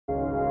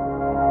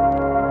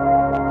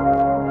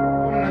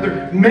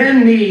another.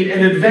 Men need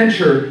an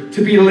adventure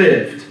to be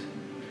lived.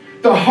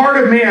 The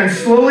heart of man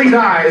slowly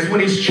dies when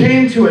he's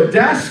chained to a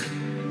desk,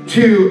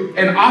 to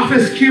an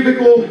office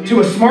cubicle,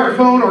 to a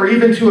smartphone, or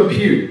even to a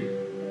pew.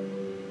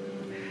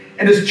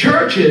 And as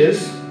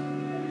churches,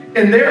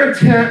 in their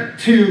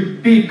attempt to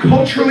be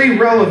culturally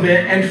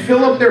relevant and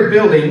fill up their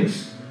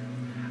buildings,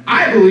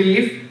 I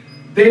believe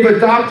they've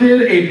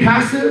adopted a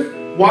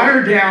passive,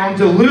 watered-down,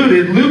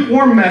 diluted,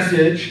 lukewarm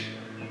message,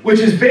 which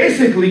is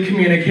basically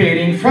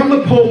communicating from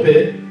the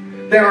pulpit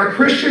that our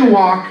Christian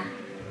walk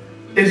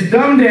is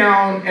dumbed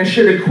down and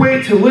should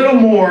equate to little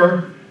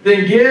more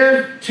than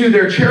give to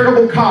their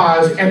charitable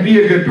cause and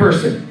be a good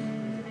person.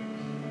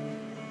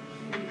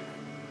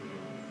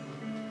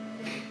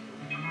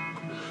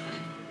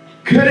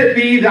 Could it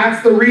be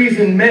that's the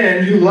reason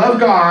men who love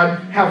God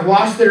have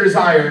lost their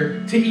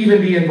desire to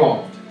even be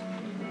involved?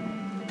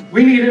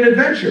 We need an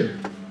adventure.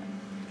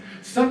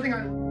 Something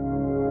I